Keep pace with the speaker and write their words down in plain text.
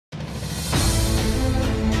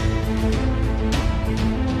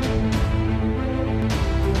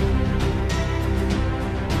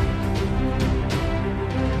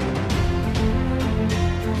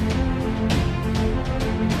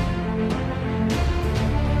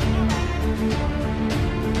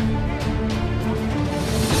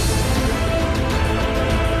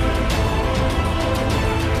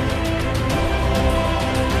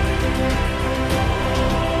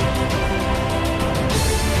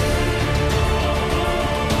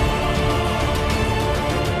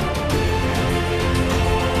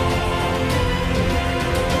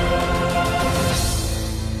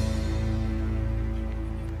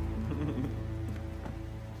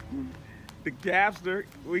Gapster.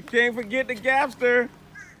 We can't forget the Gapster.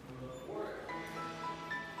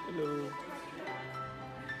 Hello.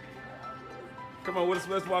 Come on,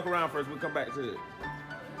 let's walk around first. We'll come back to it.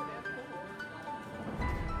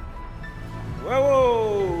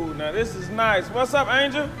 Whoa, now this is nice. What's up,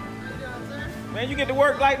 Angel? Man, you get to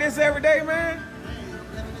work like this every day, man?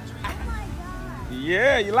 Oh my God.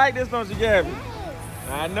 Yeah, you like this, don't you, Gabby? Yes.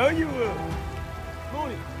 I know you will.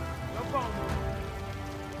 Mooney, no phone, Mooney.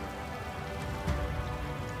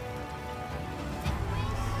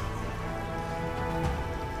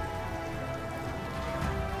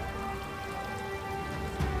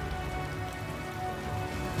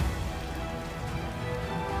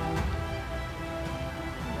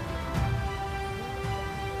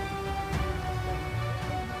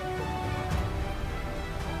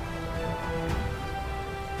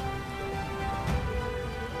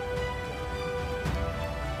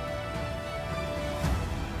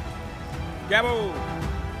 Gabo.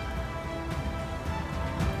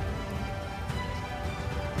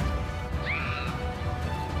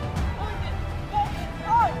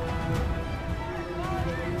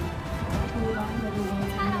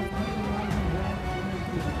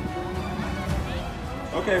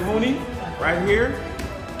 Okay, Mooney, right here,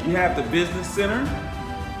 you have the business center.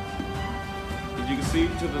 As you can see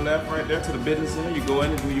to the left right there, to the business center, you go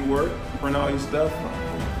in and do your work, print all your stuff.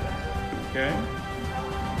 Okay.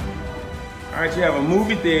 All right, you have a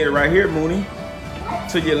movie theater right here, Mooney,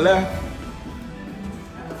 to your left.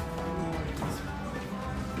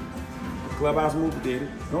 Clubhouse movie theater,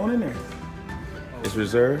 go on in there. It's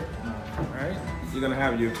reserved. All right, you're gonna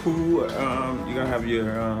have your pool. You're gonna have your,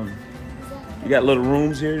 you got little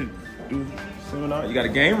rooms here. Do seminar. You got a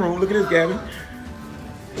game room. Look at this, Gabby.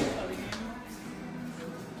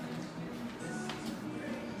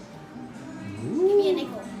 Give me a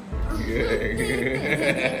nickel.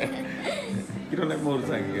 Get on that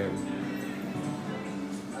motorcycle, Gabby.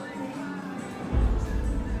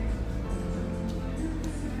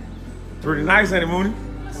 Pretty nice, ain't it, Mooney?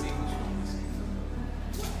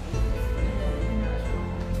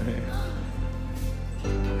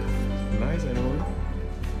 Nice, ain't it, Mooney?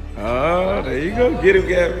 Oh, there you go. Get him,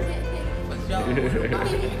 Gabby.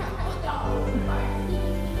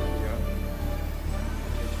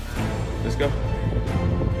 Let's go.